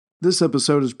This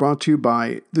episode is brought to you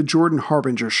by The Jordan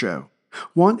Harbinger Show.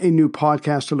 Want a new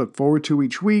podcast to look forward to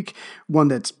each week? One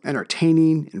that's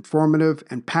entertaining, informative,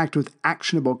 and packed with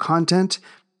actionable content?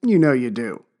 You know you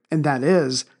do. And that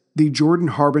is The Jordan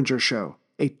Harbinger Show,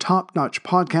 a top-notch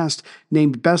podcast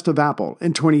named Best of Apple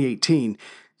in 2018,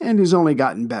 and who's only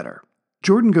gotten better.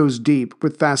 Jordan goes deep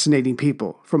with fascinating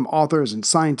people, from authors and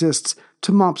scientists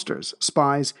to mobsters,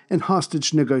 spies, and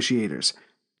hostage negotiators.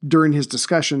 During his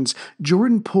discussions,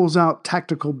 Jordan pulls out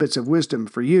tactical bits of wisdom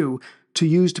for you to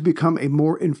use to become a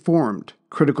more informed,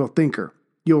 critical thinker.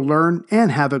 You'll learn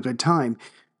and have a good time.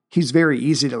 He's very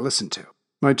easy to listen to.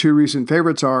 My two recent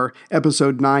favorites are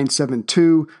Episode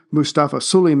 972, Mustafa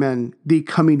Suleiman, The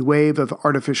Coming Wave of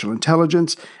Artificial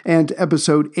Intelligence, and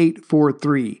Episode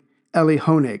 843, Eli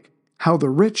Honig, How the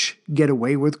Rich Get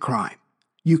Away with Crime.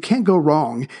 You can't go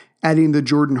wrong adding The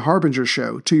Jordan Harbinger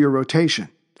Show to your rotation.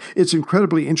 It's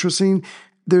incredibly interesting.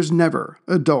 There's never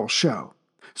a dull show.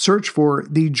 Search for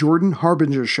The Jordan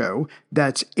Harbinger Show,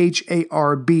 that's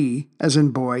Harb as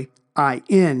in boy,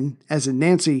 IN as in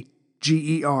Nancy,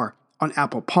 GER, on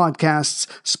Apple Podcasts,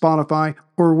 Spotify,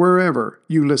 or wherever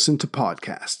you listen to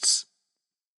podcasts.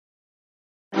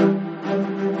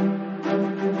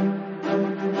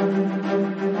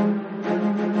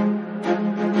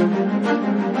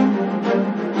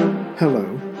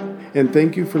 Hello, and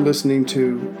thank you for listening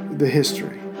to The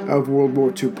History of World War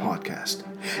II podcast,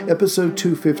 Episode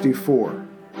 254,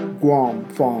 Guam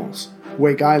Falls,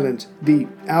 Wake Island, the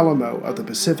Alamo of the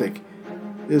Pacific,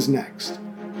 is next.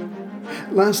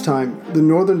 Last time, the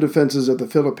northern defenses of the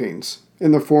Philippines,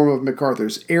 in the form of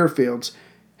MacArthur's airfields,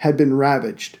 had been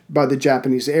ravaged by the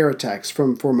Japanese air attacks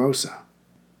from Formosa.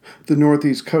 The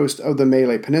northeast coast of the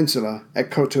Malay Peninsula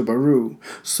at Cotobaru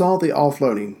saw the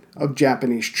offloading of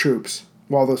Japanese troops,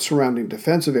 while the surrounding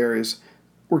defensive areas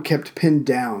were kept pinned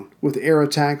down with air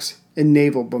attacks and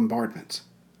naval bombardments.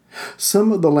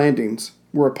 Some of the landings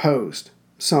were opposed,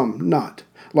 some not,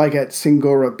 like at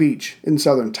Singora Beach in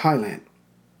southern Thailand.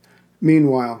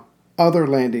 Meanwhile, other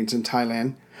landings in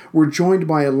Thailand were joined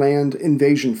by a land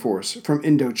invasion force from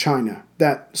Indochina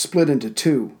that split into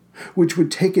two, which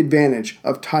would take advantage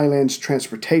of Thailand's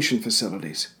transportation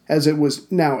facilities, as it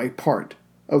was now a part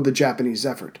of the Japanese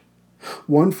effort.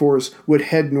 One force would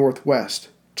head northwest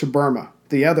to Burma,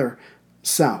 the other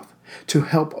south, to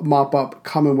help mop up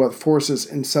Commonwealth forces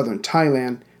in southern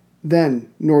Thailand,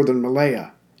 then northern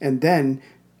Malaya, and then,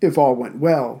 if all went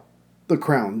well, the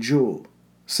crown jewel,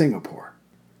 Singapore.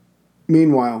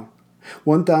 Meanwhile,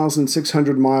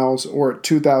 1,600 miles or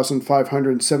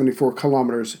 2,574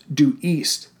 kilometers due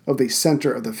east of the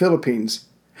center of the Philippines,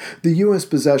 the U.S.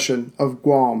 possession of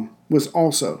Guam was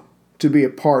also to be a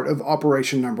part of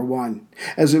Operation No. 1,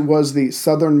 as it was the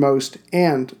southernmost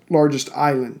and largest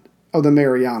island of the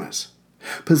Marianas.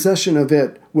 Possession of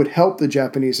it would help the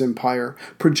Japanese Empire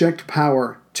project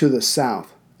power to the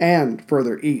south and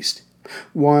further east,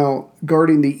 while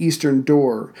guarding the eastern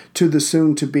door to the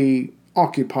soon-to-be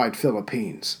occupied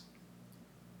Philippines.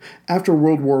 After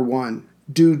World War I,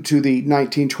 due to the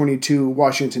 1922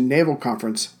 Washington Naval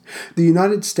Conference, the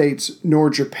United States nor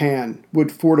Japan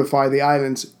would fortify the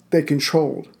islands they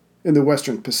controlled in the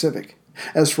Western Pacific.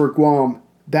 As for Guam,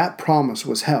 that promise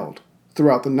was held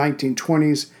throughout the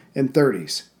 1920s and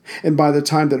 30s, and by the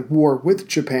time that war with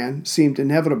Japan seemed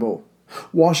inevitable,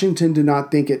 Washington did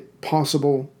not think it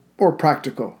possible or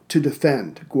practical to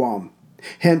defend Guam.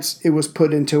 Hence, it was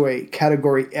put into a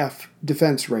Category F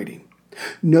defense rating.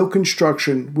 No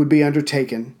construction would be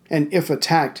undertaken, and if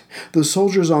attacked, the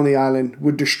soldiers on the island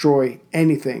would destroy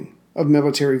anything of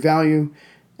military value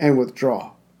and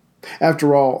withdraw.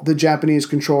 After all, the Japanese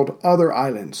controlled other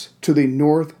islands to the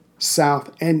north, south,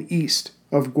 and east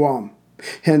of Guam.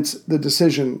 Hence, the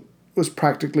decision was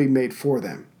practically made for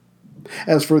them.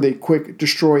 As for the quick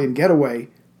destroy and getaway,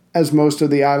 as most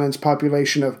of the island's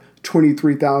population of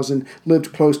 23,000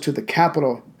 lived close to the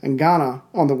capital, Ghana,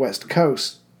 on the west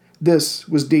coast, this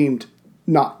was deemed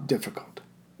not difficult.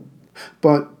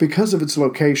 But because of its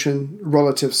location,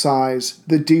 relative size,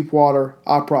 the deep water,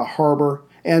 Apra Harbor,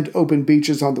 and open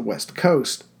beaches on the west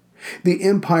coast, the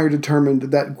empire determined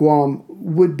that Guam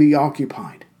would be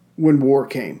occupied when war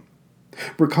came.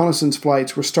 Reconnaissance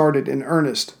flights were started in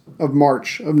earnest of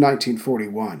March of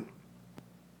 1941.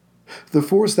 The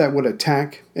force that would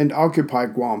attack and occupy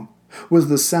Guam was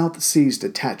the South Seas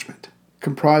Detachment,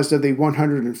 comprised of the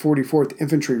 144th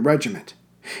Infantry Regiment,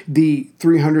 the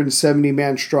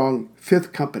 370-man-strong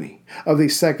 5th Company of the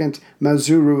 2nd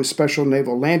Maizuru Special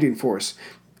Naval Landing Force,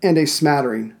 and a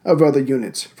smattering of other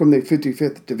units from the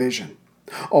 55th Division.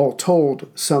 All told,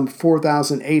 some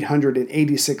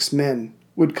 4,886 men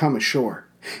would come ashore.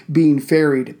 being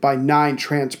ferried by 9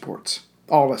 transports,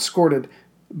 all escorted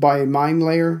by a mine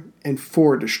layer and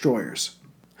 4 destroyers.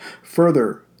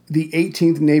 Further, the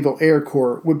 18th Naval Air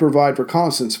Corps would provide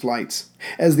reconnaissance flights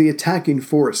as the attacking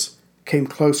force came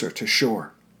closer to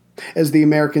shore. As the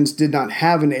Americans did not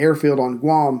have an airfield on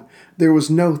Guam, there was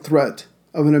no threat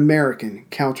of an American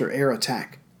counter-air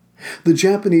attack. The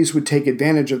Japanese would take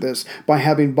advantage of this by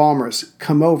having bombers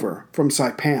come over from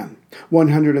Saipan,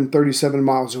 137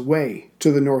 miles away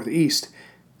to the northeast,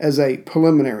 as a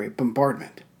preliminary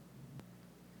bombardment.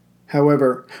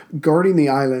 However, guarding the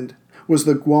island was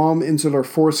the Guam Insular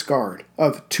Force Guard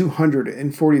of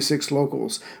 246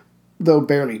 locals, though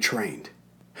barely trained,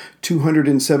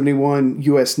 271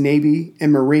 U.S. Navy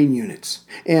and Marine units,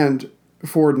 and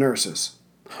 4 nurses,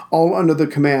 all under the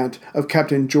command of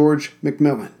Captain George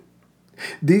McMillan.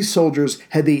 These soldiers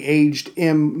had the aged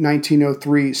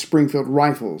M1903 Springfield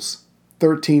rifles,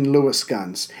 13 Lewis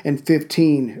guns, and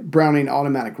 15 Browning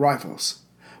automatic rifles.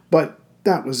 But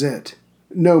that was it.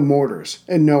 No mortars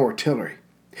and no artillery.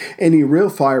 Any real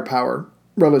firepower,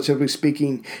 relatively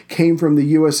speaking, came from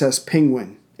the USS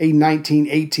Penguin, a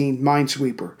 1918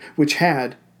 minesweeper, which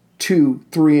had 2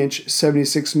 3-inch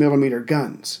 76mm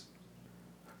guns.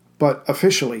 But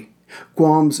officially,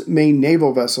 Guam's main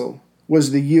naval vessel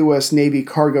was the U.S. Navy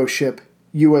cargo ship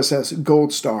USS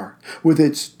Gold Star, with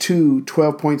its 2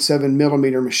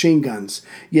 12.7mm machine guns,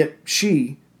 yet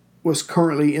she was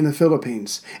currently in the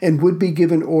Philippines and would be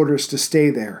given orders to stay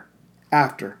there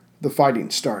after the fighting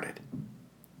started.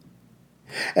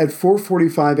 At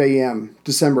 4:45 a.m.,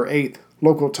 December 8th,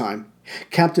 local time,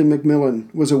 Captain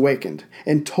McMillan was awakened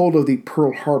and told of the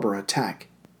Pearl Harbor attack,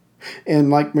 and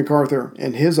like MacArthur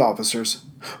and his officers,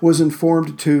 was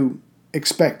informed to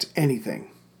expect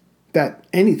anything. That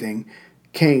anything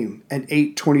came at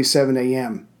 8:27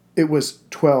 a.m. It was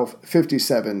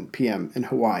 12:57 p.m. in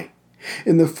Hawaii,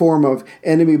 in the form of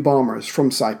enemy bombers from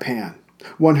Saipan,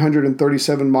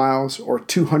 137 miles or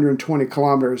 220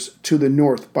 kilometers to the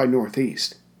north by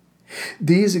northeast.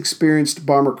 These experienced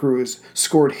bomber crews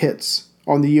scored hits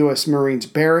on the U.S. Marines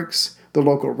barracks, the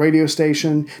local radio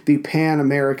station, the Pan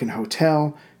American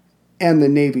Hotel, and the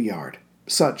Navy Yard,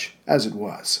 such as it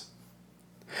was.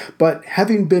 But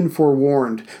having been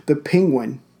forewarned, the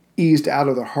Penguin eased out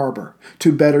of the harbor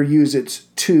to better use its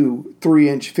 2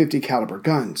 3-inch 50 caliber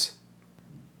guns.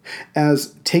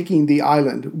 As taking the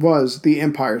island was the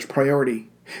Empire's priority,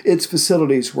 its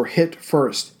facilities were hit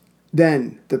first,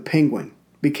 then the Penguin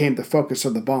became the focus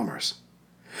of the bombers.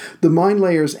 The mine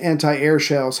layer's anti-air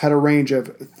shells had a range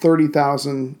of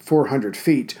 30,400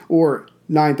 feet, or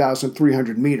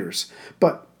 9,300 meters,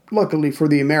 but luckily for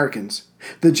the Americans,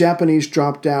 the Japanese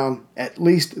dropped down at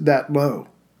least that low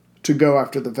to go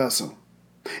after the vessel.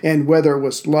 And whether it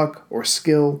was luck or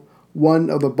skill, one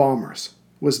of the bombers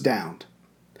was downed.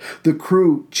 The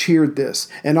crew cheered this,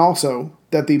 and also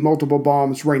that the multiple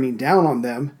bombs raining down on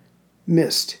them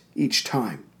missed each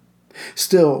time.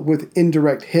 Still, with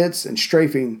indirect hits and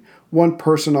strafing, one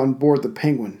person on board the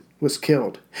Penguin was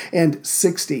killed, and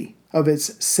 60 of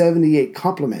its 78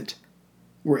 complement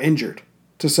were injured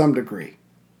to some degree.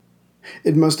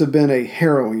 It must have been a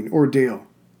harrowing ordeal.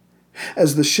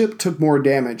 As the ship took more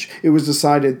damage, it was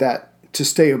decided that to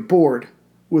stay aboard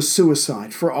was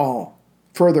suicide for all.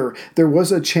 Further, there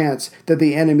was a chance that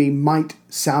the enemy might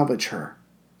salvage her.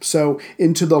 So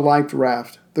into the life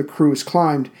raft the crews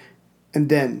climbed, and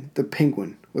then the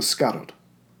Penguin was scuttled.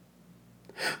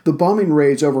 The bombing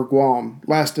raids over Guam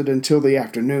lasted until the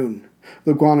afternoon.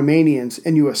 The Guamanians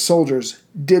and U.S. soldiers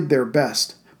did their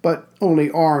best, but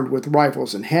only armed with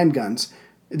rifles and handguns,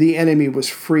 the enemy was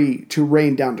free to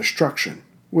rain down destruction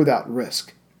without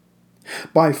risk.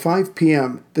 By 5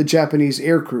 p.m., the Japanese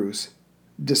air crews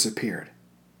disappeared.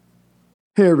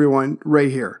 Hey everyone, Ray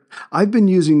here. I've been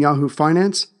using Yahoo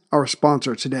Finance, our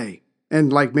sponsor today.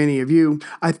 And like many of you,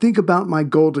 I think about my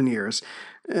golden years,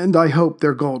 and I hope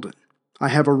they're golden. I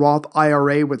have a Roth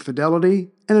IRA with Fidelity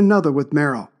and another with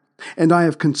Merrill, and I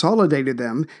have consolidated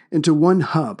them into one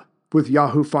hub with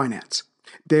Yahoo Finance.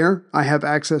 There, I have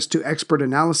access to expert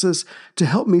analysis to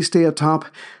help me stay atop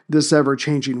this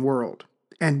ever-changing world.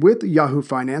 And with Yahoo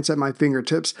Finance at my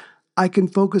fingertips, I can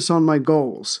focus on my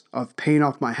goals of paying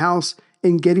off my house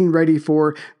and getting ready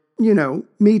for,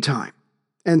 me time.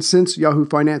 And since Yahoo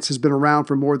Finance has been around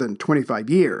for more than 25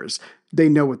 years, they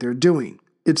know what they're doing.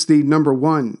 It's the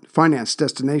 #1 finance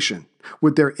destination,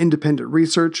 with their independent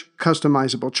research,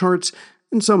 customizable charts,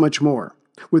 and so much more.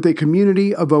 With a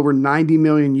community of over 90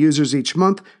 million users each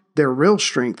month, their real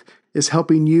strength is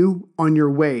helping you on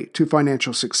your way to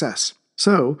financial success.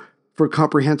 So, for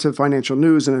comprehensive financial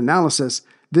news and analysis,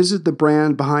 visit the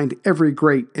brand behind every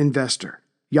great investor,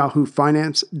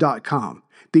 yahoofinance.com,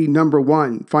 the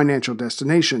 #1 financial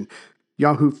destination,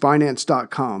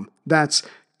 yahoofinance.com. That's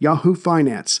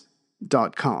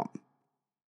yahoofinance.com.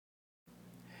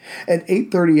 At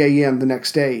 8:30 a.m. the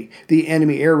next day, the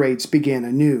enemy air raids began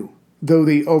anew, though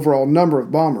the overall number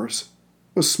of bombers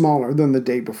was smaller than the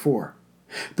day before.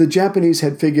 The Japanese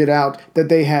had figured out that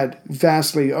they had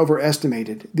vastly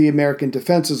overestimated the American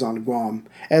defenses on Guam,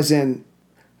 as in,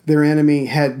 their enemy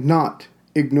had not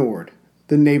ignored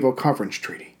the Naval Conference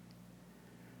Treaty.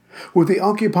 With the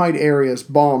occupied areas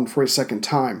bombed for a second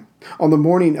time, on the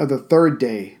morning of the third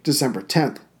day, December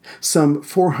 10th, some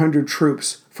 400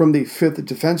 troops from the 5th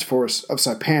Defense Force of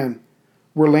Saipan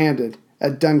were landed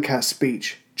at Duncas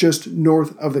Beach, just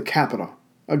north of the capital,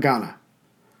 Agana.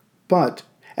 But,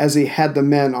 as he had the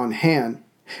men on hand,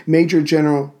 Major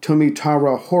General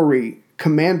Tomitaro Hori,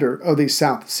 commander of the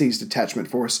South Seas Detachment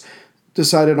Force,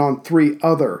 decided on 3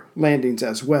 other landings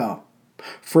as well,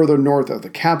 further north of the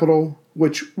capital,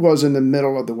 which was in the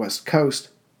middle of the west coast,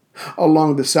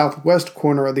 along the southwest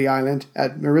corner of the island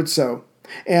at Maritso,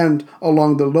 and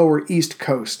along the lower east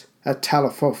coast at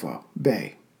Talifofo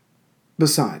Bay.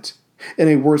 Besides, in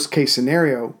a worst-case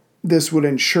scenario, this would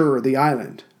ensure the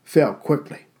island fell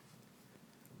quickly.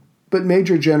 But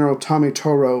Major General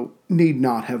Tomitaro need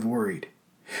not have worried.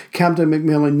 Captain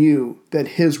McMillan knew that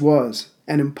his was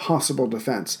an impossible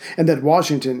defense, and that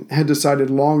Washington had decided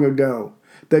long ago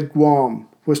that Guam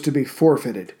was to be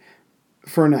forfeited,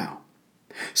 for now.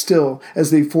 Still, as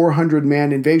the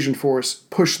 400-man invasion force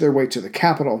pushed their way to the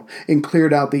capital and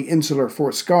cleared out the insular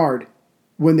force guard,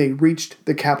 when they reached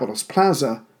the capital's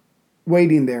plaza,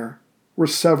 waiting there were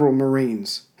several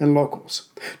Marines and locals,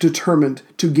 determined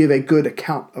to give a good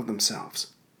account of themselves.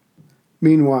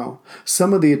 Meanwhile,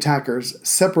 some of the attackers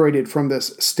separated from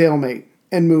this stalemate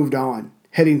and moved on,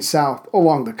 heading south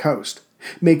along the coast,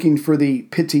 making for the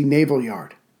Pitti Naval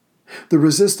Yard. The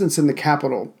resistance in the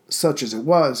capital, such as it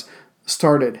was,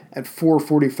 started at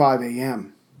 4:45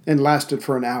 a.m. and lasted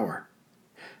for an hour.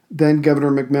 Then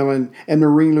Governor McMillan and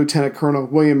Marine Lieutenant Colonel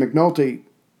William McNulty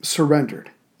surrendered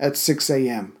at 6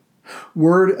 a.m.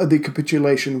 Word of the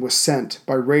capitulation was sent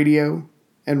by radio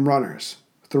and runners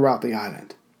throughout the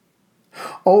island.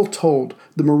 All told,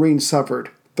 the Marines suffered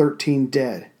 13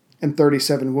 dead and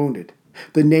 37 wounded,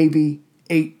 the Navy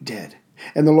 8 dead,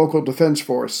 and the local defense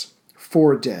force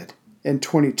 4 dead and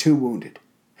 22 wounded.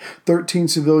 13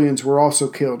 civilians were also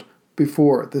killed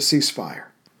before the ceasefire.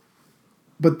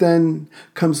 But then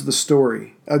comes the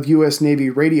story of U.S. Navy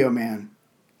radio man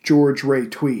George Ray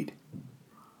Tweed.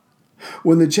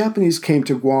 When the Japanese came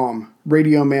to Guam,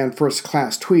 radio man First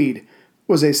Class Tweed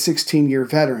was a 16-year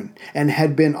veteran and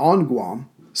had been on Guam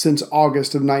since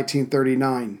August of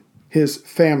 1939, his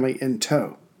family in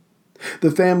tow.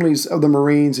 The families of the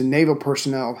Marines and naval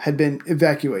personnel had been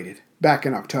evacuated back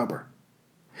in October.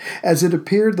 As it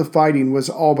appeared the fighting was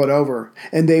all but over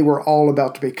and they were all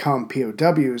about to become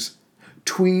POWs,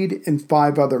 Tweed and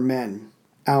 5 other men,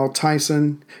 Al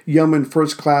Tyson, Yeoman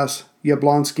First Class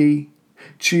Yablonsky,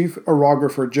 Chief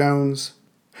Aerographer Jones,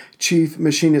 Chief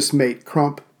Machinist Mate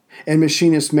Crump, and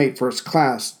Machinist Mate First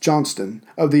Class Johnston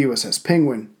of the USS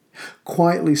Penguin,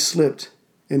 quietly slipped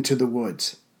into the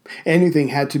woods. Anything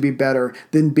had to be better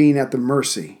than being at the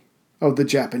mercy of the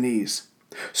Japanese.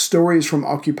 Stories from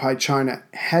occupied China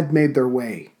had made their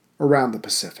way around the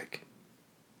Pacific.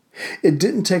 It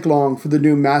didn't take long for the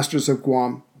new masters of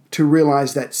Guam to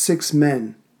realize that 6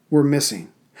 men were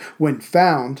missing. When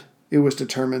found, it was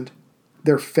determined,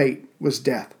 their fate was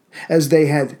death, as they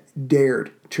had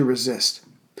dared to resist,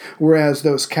 whereas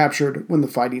those captured when the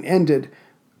fighting ended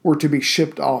were to be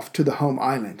shipped off to the home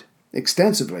island.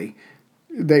 Extensively,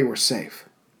 they were safe.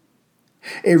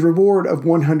 A reward of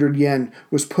 100 yen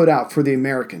was put out for the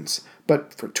Americans,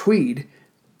 but for Tweed,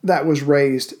 that was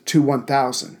raised to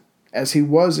 1,000, as he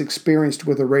was experienced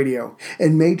with a radio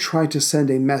and may try to send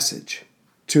a message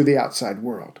to the outside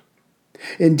world.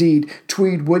 Indeed,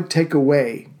 Tweed would take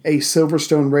away a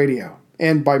Silverstone radio,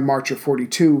 and by March of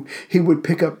 42, he would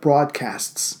pick up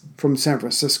broadcasts from San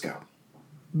Francisco.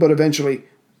 But eventually,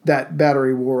 that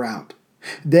battery wore out.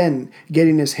 Then,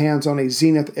 getting his hands on a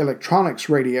Zenith Electronics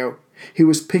radio, he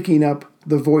was picking up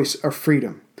the voice of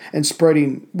freedom and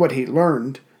spreading what he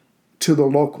learned to the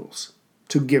locals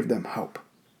to give them hope.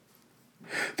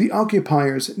 The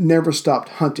occupiers never stopped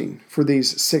hunting for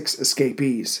these 6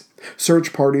 escapees.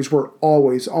 Search parties were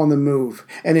always on the move,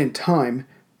 and in time,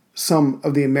 some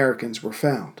of the Americans were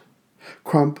found.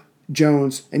 Crump,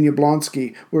 Jones, and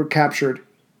Yablonsky were captured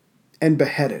and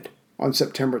beheaded on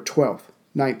September 12,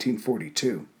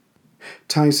 1942.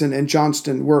 Tyson and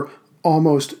Johnston were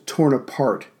almost torn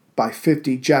apart by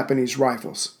 50 Japanese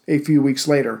rifles a few weeks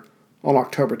later on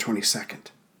October 22nd.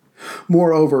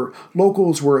 Moreover,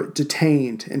 locals were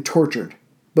detained and tortured,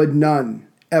 but none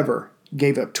ever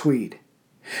gave up Tweed.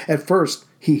 At first,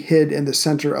 he hid in the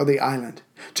center of the island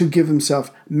to give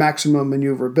himself maximum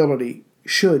maneuverability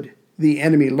should the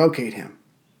enemy locate him.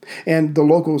 And the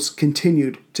locals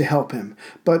continued to help him,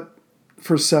 but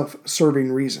for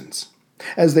self-serving reasons.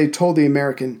 As they told the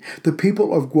American, the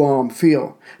people of Guam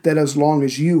feel that as long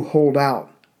as you hold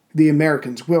out, the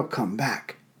Americans will come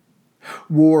back.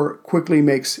 War quickly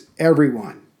makes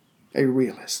everyone a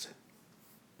realist.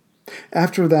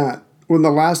 After that, when the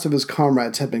last of his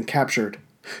comrades had been captured,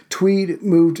 Tweed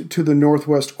moved to the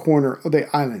northwest corner of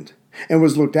the island and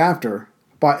was looked after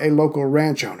by a local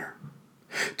ranch owner.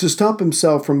 To stop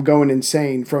himself from going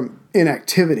insane from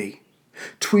inactivity,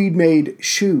 Tweed made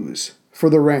shoes for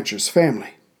the rancher's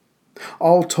family.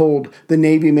 All told, the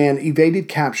Navy man evaded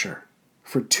capture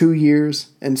for 2 years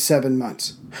and 7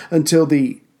 months until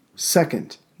the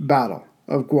Second Battle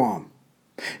of Guam.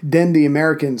 Then the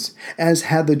Americans, as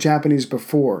had the Japanese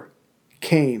before,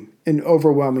 came in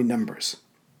overwhelming numbers.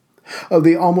 Of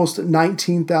the almost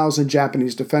 19,000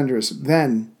 Japanese defenders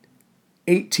then,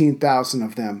 18,000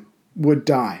 of them would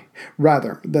die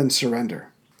rather than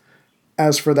surrender.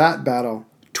 As for that battle,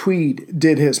 Tweed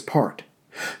did his part.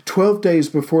 12 days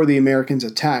before the Americans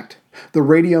attacked, the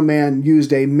radio man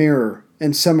used a mirror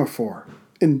and semaphore,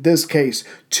 in this case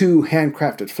 2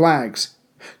 handcrafted flags,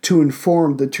 to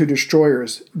inform the 2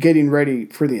 destroyers getting ready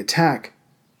for the attack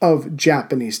of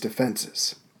Japanese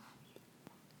defenses.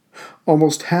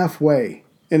 Almost halfway,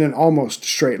 in an almost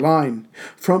straight line,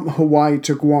 from Hawaii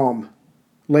to Guam,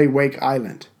 lay Wake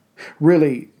Island,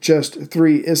 really just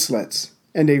 3 islets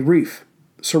and a reef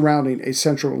surrounding a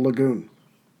central lagoon.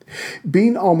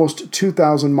 Being almost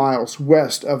 2,000 miles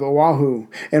west of Oahu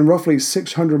and roughly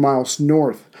 600 miles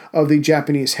north of the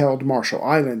Japanese-held Marshall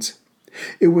Islands,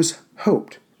 it was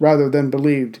hoped rather than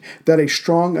believed that a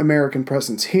strong American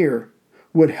presence here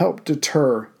would help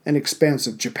deter an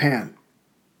expansive Japan.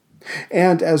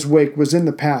 And as Wake was in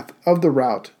the path of the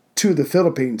route to the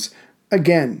Philippines,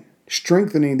 again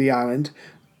strengthening the island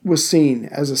was seen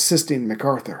as assisting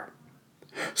MacArthur.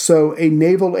 So a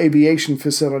naval aviation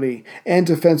facility and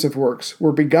defensive works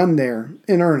were begun there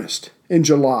in earnest in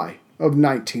July of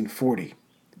 1940.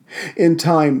 In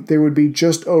time, there would be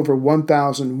just over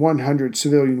 1,100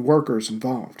 civilian workers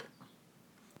involved.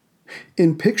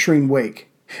 In picturing Wake,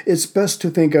 it's best to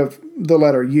think of the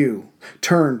letter U,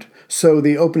 turned so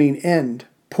the opening end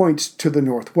points to the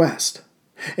northwest,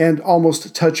 and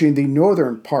almost touching the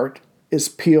northern part is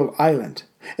Peel Island,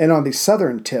 and on the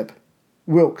southern tip,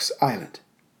 Wilkes Island.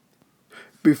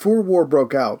 Before war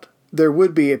broke out, there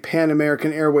would be a Pan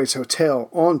American Airways hotel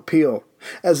on Peel,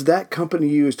 as that company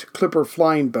used Clipper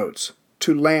flying boats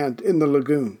to land in the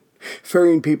lagoon,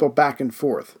 ferrying people back and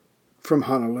forth from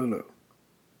Honolulu.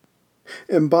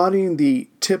 Embodying the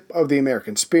tip of the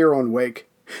American spear on Wake,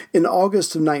 in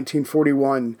August of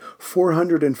 1941,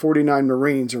 449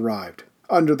 Marines arrived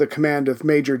under the command of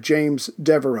Major James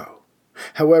Devereaux.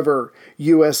 However,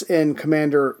 USN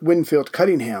Commander Winfield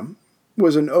Cunningham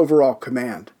was in overall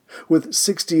command, with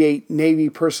 68 Navy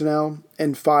personnel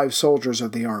and 5 soldiers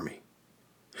of the Army.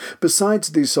 Besides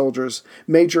these soldiers,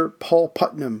 Major Paul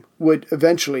Putnam would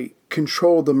eventually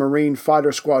control the Marine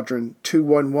Fighter Squadron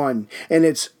 211 and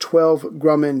its 12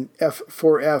 Grumman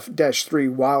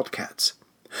F-4F-3 Wildcats.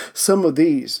 Some of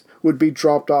these would be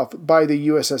dropped off by the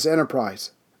USS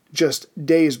Enterprise just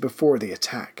days before the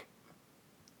attack.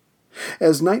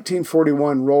 As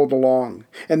 1941 rolled along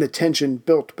and the tension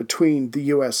built between the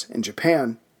U.S. and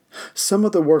Japan, some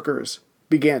of the workers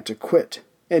began to quit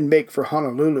and make for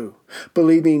Honolulu,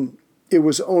 believing it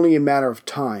was only a matter of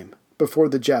time before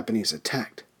the Japanese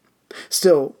attacked.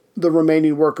 Still, the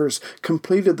remaining workers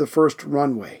completed the first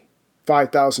runway,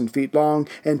 5,000 feet long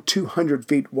and 200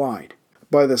 feet wide,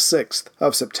 by the 6th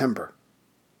of September.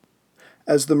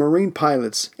 As the Marine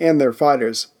pilots and their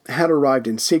fighters had arrived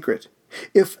in secret,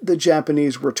 if the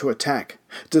Japanese were to attack,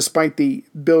 despite the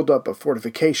buildup of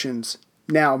fortifications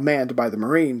now manned by the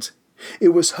Marines, it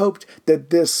was hoped that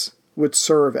this would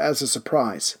serve as a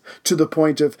surprise, to the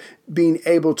point of being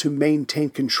able to maintain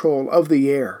control of the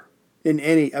air in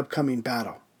any upcoming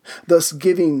battle, thus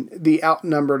giving the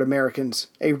outnumbered Americans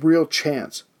a real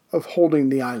chance of holding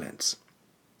the islands.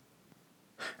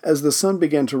 As the sun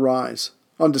began to rise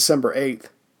on December 8th,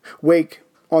 Wake,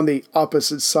 on the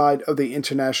opposite side of the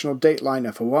international dateline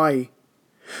of Hawaii,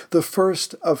 the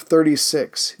first of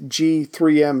 36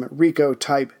 G-3M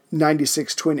Rico-type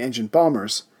 96 twin-engine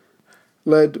bombers,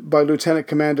 led by Lieutenant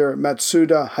Commander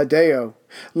Matsuda Hideo,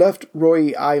 left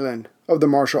Roi Island of the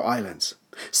Marshall Islands,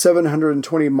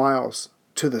 720 miles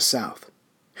to the south.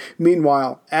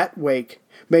 Meanwhile, at Wake,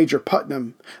 Major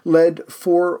Putnam led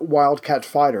 4 Wildcat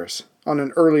fighters on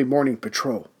an early morning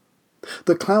patrol.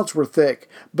 The clouds were thick,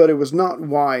 but it was not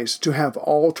wise to have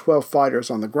all 12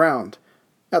 fighters on the ground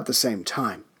at the same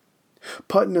time.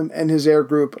 Putnam and his air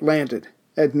group landed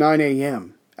at 9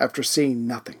 a.m. after seeing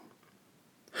nothing.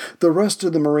 The rest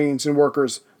of the Marines and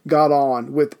workers got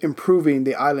on with improving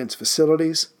the island's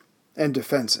facilities and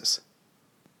defenses.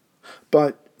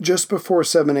 But just before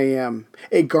 7 a.m.,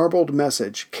 a garbled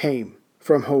message came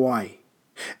from Hawaii.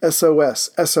 SOS,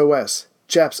 SOS,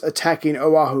 Japs attacking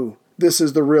Oahu. This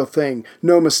is the real thing.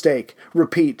 No mistake.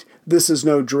 Repeat, this is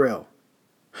no drill.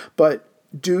 But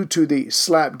due to the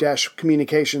slapdash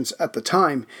communications at the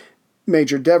time,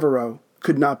 Major Devereaux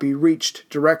could not be reached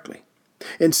directly.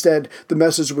 Instead, the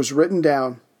message was written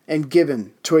down and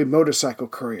given to a motorcycle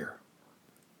courier.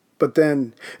 But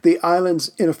then, the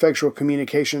island's ineffectual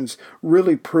communications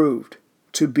really proved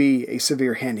to be a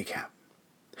severe handicap.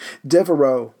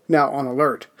 Devereaux, now on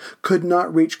alert, could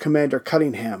not reach Commander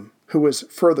Cunningham, who was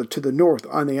further to the north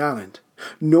on the island,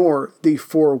 nor the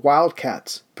 4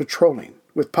 Wildcats patrolling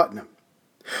with Putnam.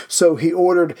 So he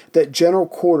ordered that general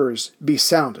quarters be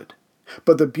sounded,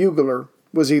 but the bugler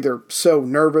was either so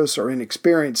nervous or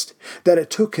inexperienced that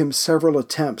it took him several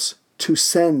attempts to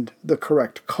send the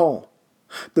correct call.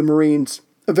 The Marines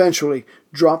eventually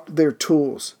dropped their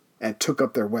tools and took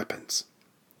up their weapons.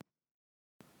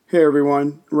 Hey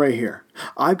everyone, Ray here.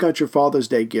 I've got your Father's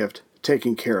Day gift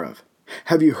taken care of.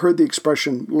 Have you heard the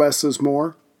expression, less is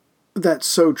more? That's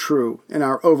so true in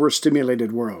our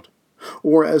overstimulated world.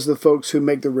 Or as the folks who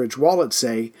make the Ridge wallet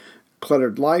say,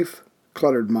 cluttered life,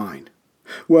 cluttered mind.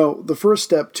 Well, the first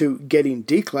step to getting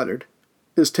decluttered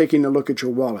is taking a look at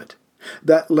your wallet.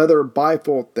 That leather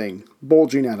bifold thing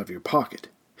bulging out of your pocket.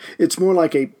 It's more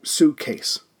like a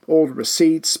suitcase. Old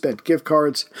receipts, spent gift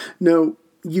cards. No,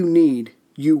 you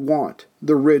want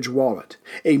the Ridge wallet.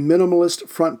 A minimalist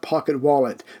front pocket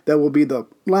wallet that will be the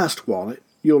last wallet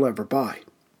you'll ever buy.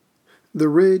 The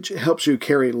Ridge helps you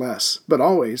carry less, but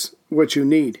always what you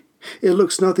need. It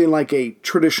looks nothing like a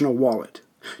traditional wallet.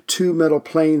 2 metal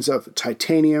planes of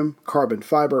titanium, carbon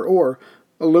fiber, or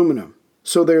aluminum,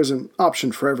 so there's an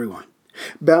option for everyone.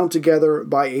 Bound together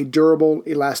by a durable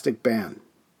elastic band.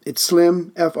 It's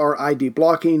slim, FRID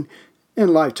blocking, and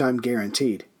lifetime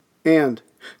guaranteed. And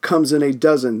comes in a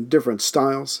dozen different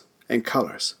styles and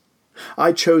colors.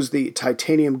 I chose the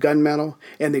titanium gunmetal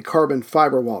and the carbon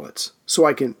fiber wallets, so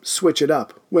I can switch it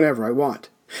up whenever I want.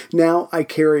 Now I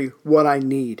carry what I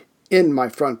need in my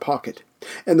front pocket.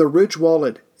 And the Ridge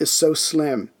wallet is so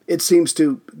slim, it seems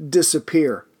to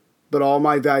disappear, but all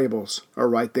my valuables are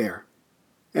right there.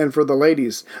 And for the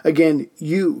ladies, again,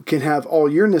 you can have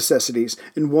all your necessities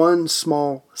in one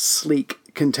small, sleek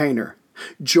container.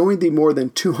 Join the more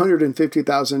than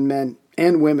 250,000 men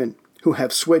and women who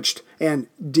have switched and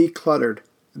decluttered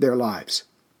their lives.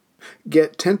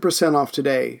 Get 10% off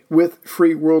today with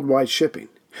free worldwide shipping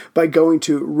by going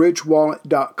to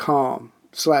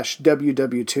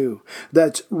ridgewallet.com/WW2.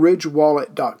 That's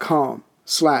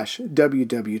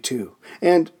ridgewallet.com/WW2.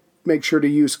 And make sure to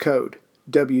use code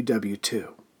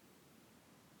WW2.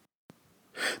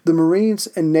 The Marines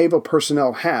and naval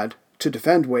personnel had, to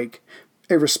defend Wake,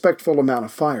 a respectful amount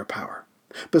of firepower,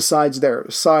 besides their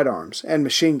sidearms and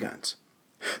machine guns.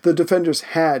 The defenders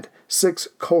had 6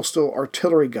 coastal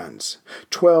artillery guns,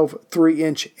 12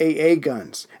 3-inch AA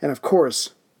guns, and of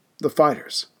course, the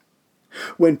fighters.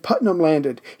 When Putnam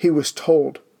landed, he was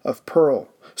told of Pearl,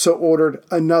 so ordered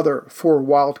another 4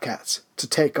 Wildcats to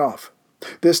take off,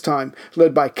 this time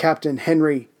led by Captain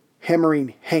Henry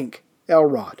Hammering Hank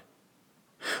Elrod.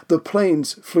 The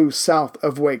planes flew south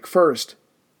of Wake first,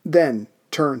 then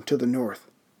turned to the north.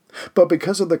 But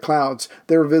because of the clouds,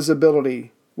 their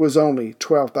visibility was only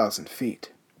 12,000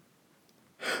 feet.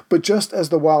 But just as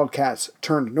the Wildcats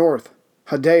turned north,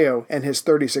 Hideo and his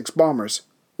 36 bombers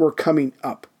were coming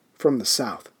up from the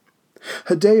south.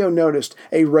 Hideo noticed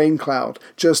a rain cloud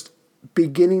just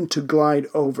beginning to glide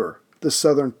over the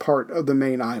southern part of the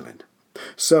main island,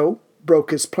 so broke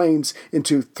his planes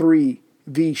into 3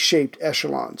 V-shaped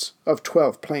echelons of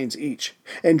 12 planes each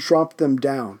and dropped them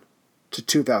down to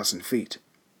 2,000 feet.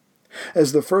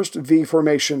 As the first V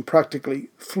formation practically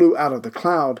flew out of the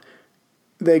cloud,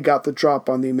 they got the drop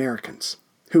on the Americans,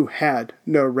 who had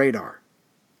no radar.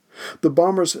 The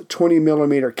bombers'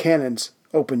 20mm cannons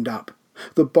opened up.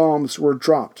 The bombs were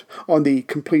dropped on the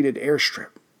completed airstrip.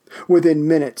 Within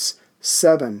minutes,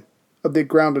 7 of the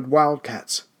grounded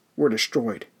Wildcats were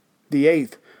destroyed. The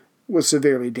 8th was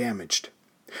severely damaged.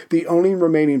 The only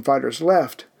remaining fighters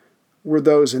left were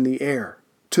those in the air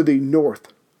to the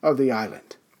north of the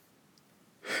island.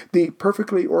 The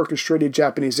perfectly orchestrated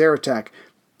Japanese air attack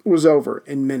was over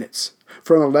in minutes,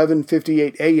 from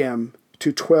 11:58 a.m.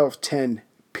 to 12:10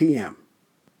 p.m.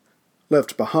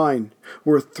 Left behind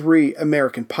were 3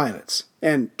 American pilots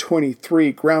and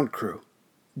 23 ground crew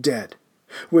dead,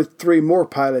 with 3 more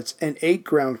pilots and 8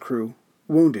 ground crew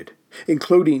wounded,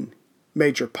 including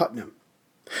Major Putnam.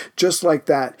 Just like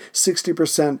that,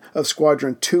 60% of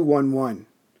Squadron 211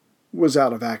 was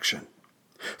out of action.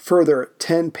 Further,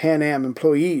 10 Pan Am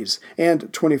employees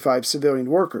and 25 civilian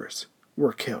workers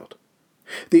were killed.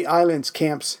 The island's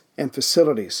camps and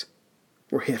facilities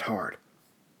were hit hard.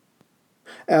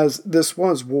 As this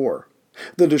was war,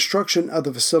 the destruction of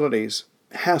the facilities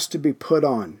has to be put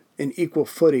on an equal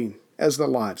footing as the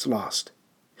lives lost.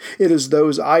 It is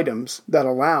those items that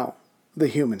allow the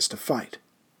humans to fight.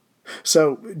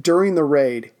 So, during the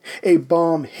raid, a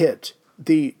bomb hit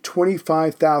the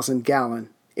 25,000-gallon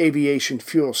aviation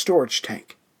fuel storage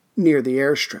tank near the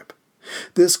airstrip.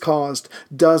 This caused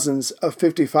dozens of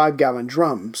 55-gallon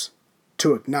drums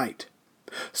to ignite.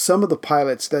 Some of the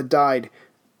pilots that died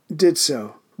did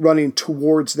so running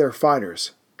towards their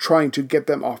fighters, trying to get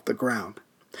them off the ground.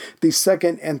 The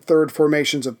second and third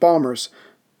formations of bombers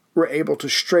were able to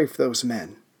strafe those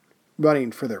men,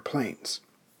 running for their planes.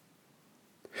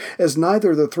 As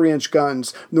neither the 3-inch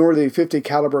guns nor the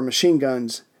 50-caliber machine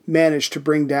guns managed to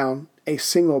bring down a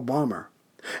single bomber,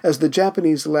 as the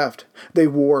Japanese left, they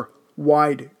wore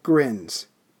wide grins,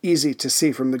 easy to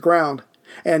see from the ground,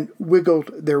 and wiggled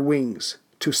their wings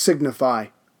to signify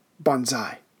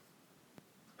banzai.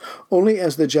 Only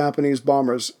as the Japanese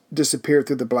bombers disappeared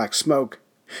through the black smoke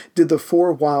did the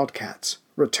 4 Wildcats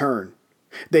return.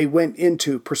 They went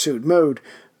into pursuit mode,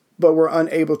 but were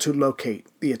unable to locate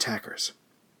the attackers.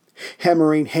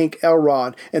 Hammering Hank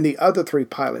Elrod and the other 3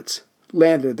 pilots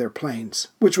landed their planes,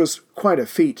 which was quite a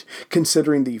feat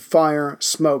considering the fire,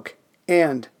 smoke,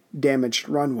 and damaged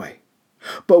runway.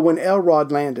 But when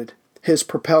Elrod landed, his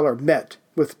propeller met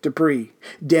with debris,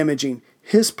 damaging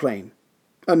his plane,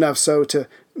 enough so to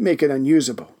make it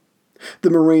unusable. The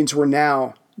Marines were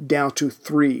now down to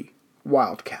 3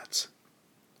 Wildcats.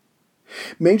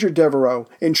 Major Devereaux,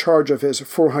 in charge of his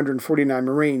 449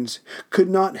 Marines, could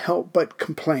not help but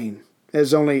complain,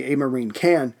 as only a Marine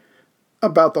can,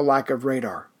 about the lack of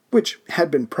radar, which had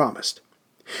been promised.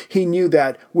 He knew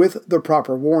that, with the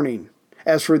proper warning,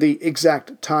 as for the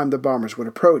exact time the bombers would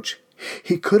approach,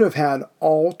 he could have had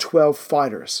all 12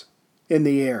 fighters in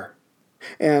the air.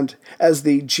 And as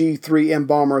the G-3M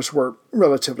bombers were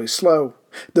relatively slow,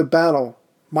 the battle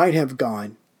might have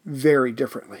gone very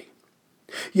differently.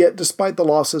 Yet, despite the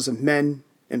losses of men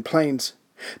and planes,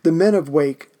 the men of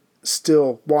Wake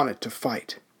still wanted to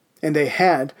fight, and they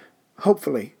had,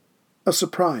 hopefully, a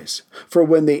surprise for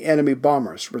when the enemy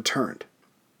bombers returned.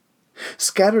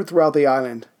 Scattered throughout the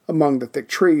island, among the thick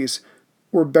trees,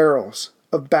 were barrels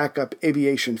of backup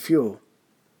aviation fuel.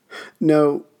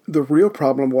 No, the real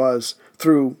problem was,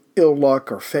 through ill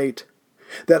luck or fate,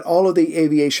 that all of the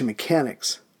aviation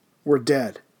mechanics were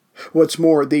dead. What's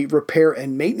more, the repair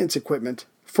and maintenance equipment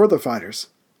for the fighters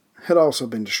had also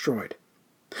been destroyed.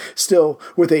 Still,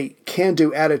 with a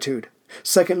can-do attitude,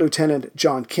 Second Lieutenant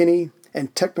John Kinney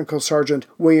and Technical Sergeant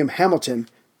William Hamilton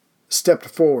stepped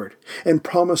forward and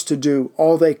promised to do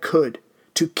all they could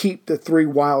to keep the 3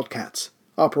 Wildcats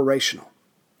operational.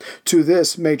 To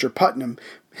this, Major Putnam,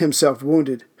 himself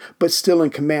wounded, but still in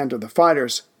command of the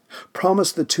fighters,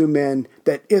 promised the 2 men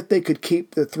that if they could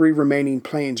keep the 3 remaining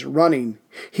planes running,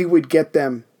 he would get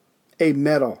them a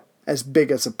medal as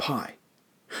big as a pie.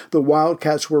 The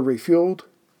Wildcats were refueled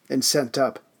and sent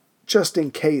up, just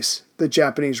in case the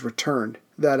Japanese returned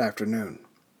that afternoon.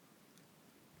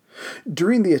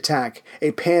 During the attack,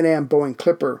 a Pan Am Boeing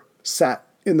Clipper sat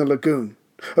in the lagoon.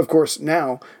 Of course,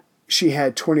 now she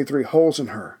had 23 holes in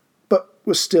her, but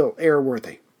was still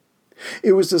airworthy.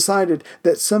 It was decided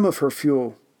that some of her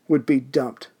fuel would be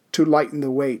dumped to lighten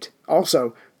the weight.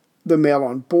 Also, the mail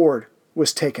on board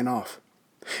was taken off.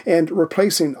 And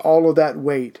replacing all of that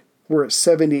weight were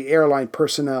 70 airline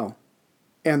personnel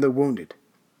and the wounded.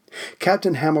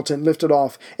 Captain Hamilton lifted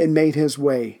off and made his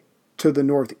way to the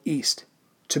northeast,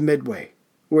 to Midway,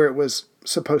 where it was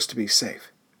supposed to be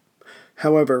safe.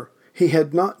 However, he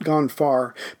had not gone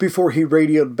far before he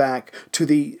radioed back to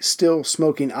the still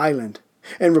smoking island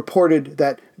and reported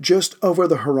that just over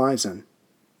the horizon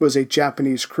was a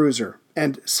Japanese cruiser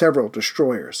and several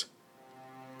destroyers.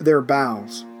 Their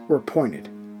bows were pointed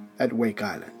at Wake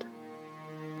Island.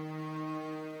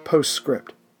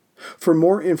 Postscript. For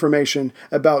more information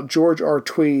about George R.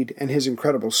 Tweed and his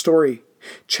incredible story,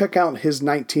 check out his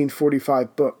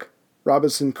 1945 book,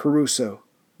 Robinson Crusoe,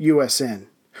 USN,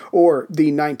 or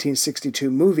the 1962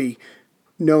 movie,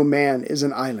 no man is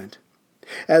an island.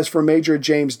 As for Major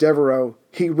James Devereaux,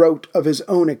 he wrote of his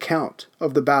own account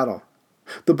of the battle.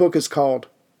 The book is called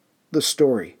The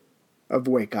Story of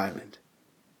Wake Island.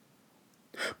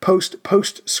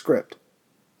 Postscript.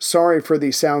 Sorry for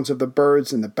the sounds of the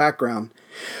birds in the background.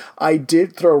 I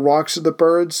did throw rocks at the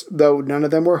birds, though none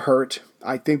of them were hurt.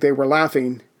 I think they were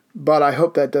laughing, but I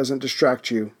hope that doesn't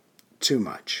distract you too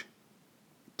much.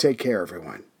 Take care,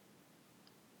 everyone.